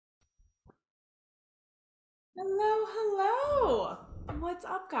Hello, hello. What's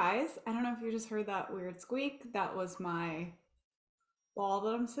up, guys? I don't know if you just heard that weird squeak. That was my ball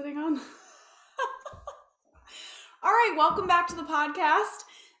that I'm sitting on. All right, welcome back to the podcast.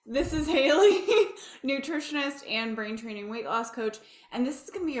 This is Hayley, nutritionist and brain training weight loss coach, and this is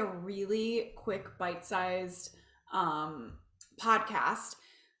going to be a really quick, bite-sized um, podcast.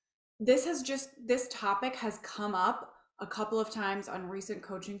 This topic has come up a couple of times on recent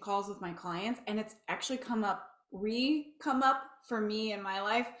coaching calls with my clients, and it's actually come up for me in my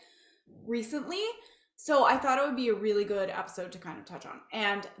life recently. So I thought it would be a really good episode to kind of touch on.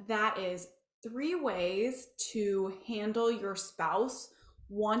 And that is 3 ways to handle your spouse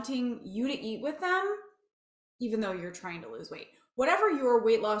wanting you to eat with them even though you're trying to lose weight. Whatever your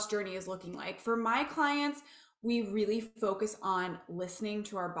weight loss journey is looking like. For my clients, we really focus on listening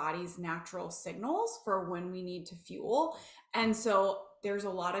to our body's natural signals for when we need to fuel. And so there's a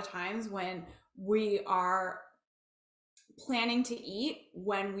lot of times when we are planning to eat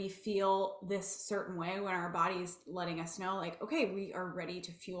when we feel this certain way, when our body's letting us know, like, okay, we are ready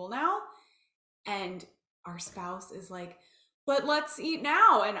to fuel now. And our spouse is like, but let's eat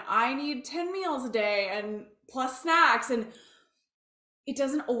now. And I need 10 meals a day and plus snacks. And it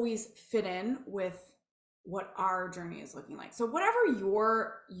doesn't always fit in with what our journey is looking like. So whatever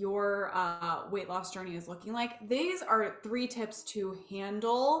your weight loss journey is looking like, these are 3 tips to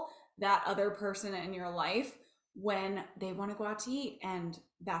handle that other person in your life when they want to go out to eat and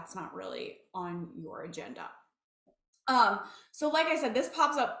that's not really on your agenda. So like I said, this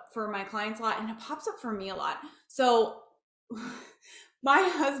pops up for my clients a lot and it pops up for me a lot. So my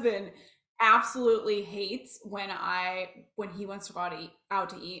husband absolutely hates when he wants to go out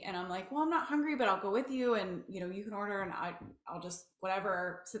to eat and I'm like, well, I'm not hungry, but I'll go with you and you can order and I'll just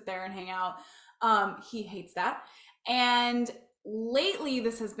whatever sit there and hang out. He hates that. And lately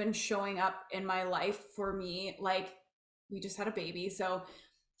this has been showing up in my life for me. Like we just had a baby, so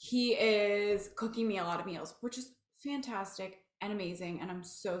he is cooking me a lot of meals, which is fantastic and amazing. And I'm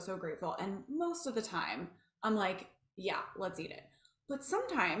so grateful. And most of the time, I'm like, yeah, let's eat it. But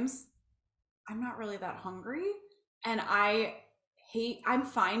sometimes I'm not really that hungry. And I'm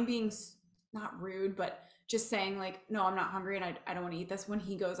fine being not rude, but just saying, like, no, I'm not hungry and I don't want to eat this when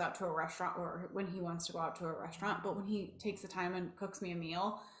he goes out to a restaurant or when he wants to go out to a restaurant. But when he takes the time and cooks me a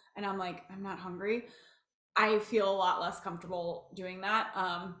meal and I'm like, I'm not hungry, I feel a lot less comfortable doing that.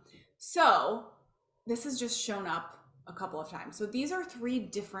 So this has just shown up a couple of times. So these are 3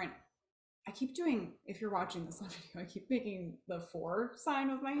 different. I keep doing, if you're watching this on video, I keep making the 4 sign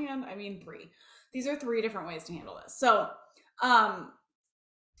with my hand. I mean 3. These are 3 different ways to handle this. So, um,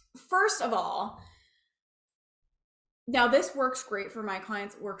 first of all, now this works great for my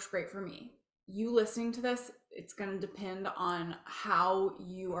clients, works great for me. You listening to this, it's going to depend on how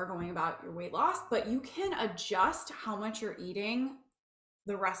you are going about your weight loss, but you can adjust how much you're eating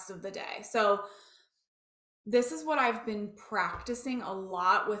the rest of the day. So this is what I've been practicing a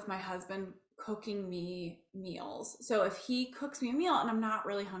lot with my husband cooking me meals. So if he cooks me a meal and I'm not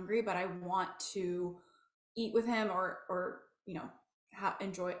really hungry, but I want to eat with him or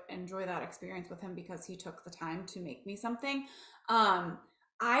enjoy that experience with him because he took the time to make me something,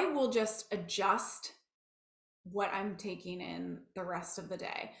 I will just adjust what I'm taking in the rest of the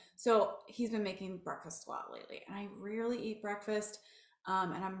day. So he's been making breakfast a lot lately, and I rarely eat breakfast,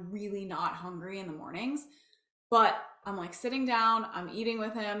 and I'm really not hungry in the mornings. But I'm like sitting down, I'm eating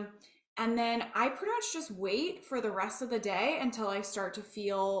with him, and then I pretty much just wait for the rest of the day until I start to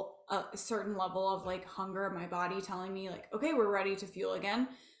feel a certain level of like hunger in my body telling me like, okay, we're ready to fuel again.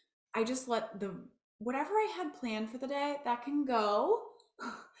 I just let the whatever I had planned for the day, that can go.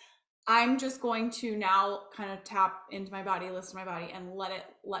 I'm just going to now kind of tap into my body, listen to my body, and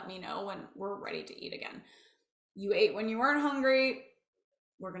let me know when we're ready to eat again. You ate when you weren't hungry.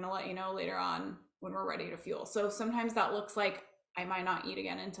 We're going to let you know later on when we're ready to fuel. So sometimes that looks like I might not eat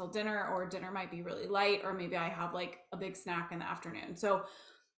again until dinner, or dinner might be really light, or maybe I have like a big snack in the afternoon. So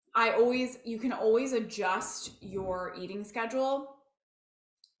you can always adjust your eating schedule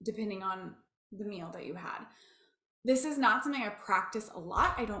depending on the meal that you had. This is not something I practice a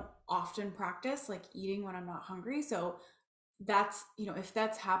lot. I don't often practice like eating when I'm not hungry. So that's, if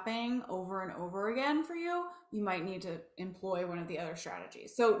that's happening over and over again for you, you might need to employ one of the other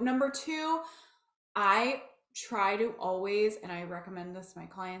strategies. So number 2, I try to always, and I recommend this to my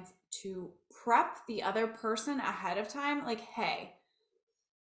clients, to prep the other person ahead of time. Like, hey,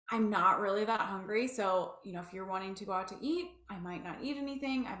 I'm not really that hungry. So, if you're wanting to go out to eat, I might not eat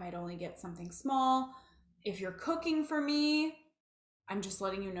anything. I might only get something small. If you're cooking for me, I'm just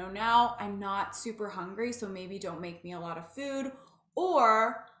letting you know now, I'm not super hungry. So maybe don't make me a lot of food,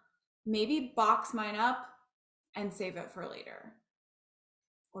 or maybe box mine up and save it for later.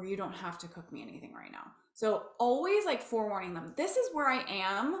 Or you don't have to cook me anything right now. So always like forewarning them, this is where I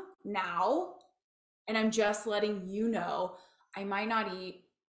am now. And I'm just letting you know, I might not eat.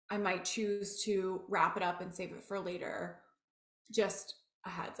 I might choose to wrap it up and save it for later. Just a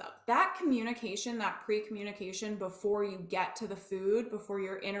heads up. That communication, that pre-communication before you get to the food, before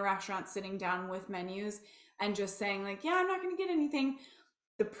you're in a restaurant sitting down with menus and just saying like, yeah, I'm not going to get anything.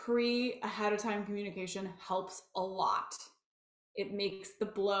 The ahead of time communication helps a lot. It makes the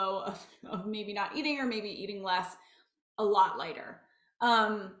blow of maybe not eating or maybe eating less a lot lighter.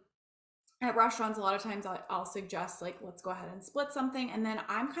 At restaurants, a lot of times I'll suggest like, let's go ahead and split something. And then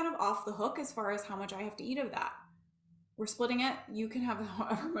I'm kind of off the hook as far as how much I have to eat of that. We're splitting it. You can have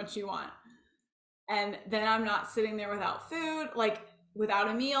however much you want. And then I'm not sitting there without food, like without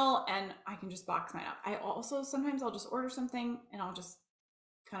a meal, and I can just box mine up. I also, sometimes I'll just order something and I'll just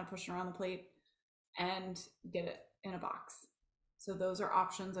kind of push it around the plate and get it in a box. So those are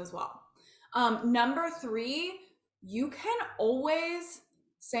options as well. Number 3, you can always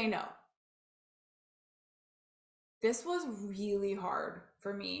say no. This was really hard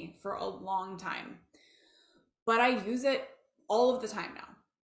for me for a long time, but I use it all of the time now.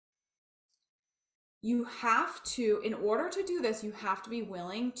 You have to, in order to do this, you have to be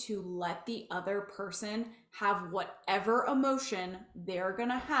willing to let the other person have whatever emotion they're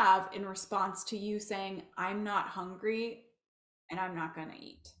gonna have in response to you saying, I'm not hungry and I'm not gonna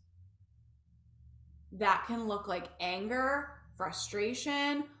eat. That can look like anger,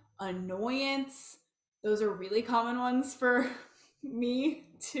 frustration, annoyance. Those are really common ones for me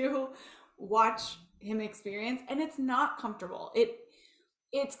to watch him experience, and it's not comfortable.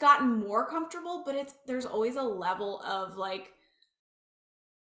 It's gotten more comfortable, but there's always a level of like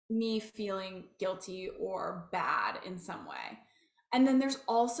me feeling guilty or bad in some way. And then there's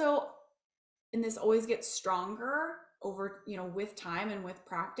also, and this always gets stronger over, with time and with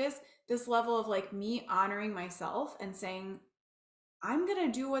practice, this level of like me honoring myself and saying, I'm going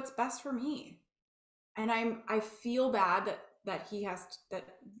to do what's best for me. And I feel bad that he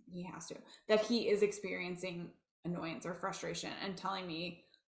is experiencing annoyance or frustration and telling me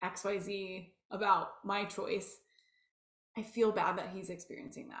XYZ about my choice. I feel bad that he's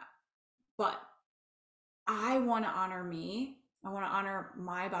experiencing that. But I want to honor me. I want to honor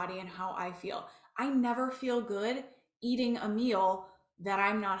my body and how I feel. I never feel good eating a meal that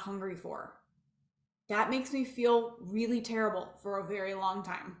I'm not hungry for. That makes me feel really terrible for a very long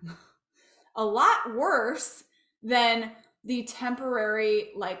time. A lot worse than the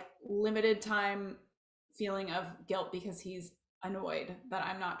temporary, like limited time feeling of guilt because he's annoyed that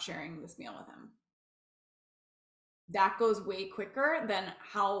I'm not sharing this meal with him. That goes way quicker than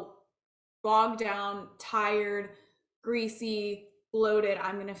how bogged down, tired, greasy, bloated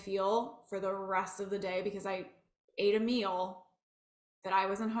I'm going to feel for the rest of the day because I ate a meal that I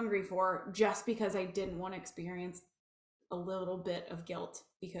wasn't hungry for just because I didn't want to experience a little bit of guilt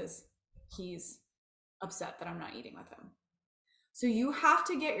because he's upset that I'm not eating with him. So you have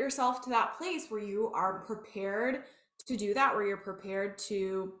to get yourself to that place where you are prepared to do that, where you're prepared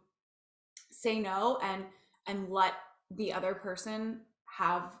to say no and let the other person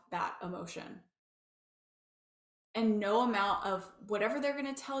have that emotion. And no amount of whatever they're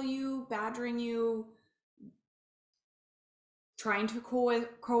going to tell you, badgering you, trying to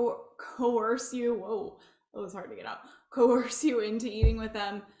coerce you, whoa, that was hard to get out, coerce you into eating with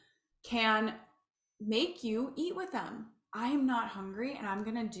them can make you eat with them. I am not hungry and I'm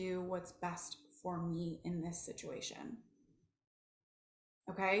going to do what's best for me in this situation.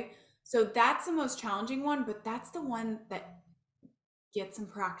 Okay? So that's the most challenging one, but that's the one that gets some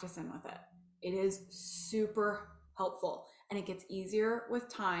practice in with it. It is super helpful and it gets easier with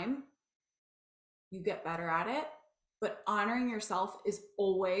time. You get better at it, but honoring yourself is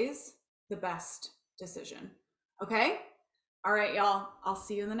always the best decision. Okay? All right, y'all. I'll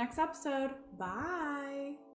see you in the next episode. Bye.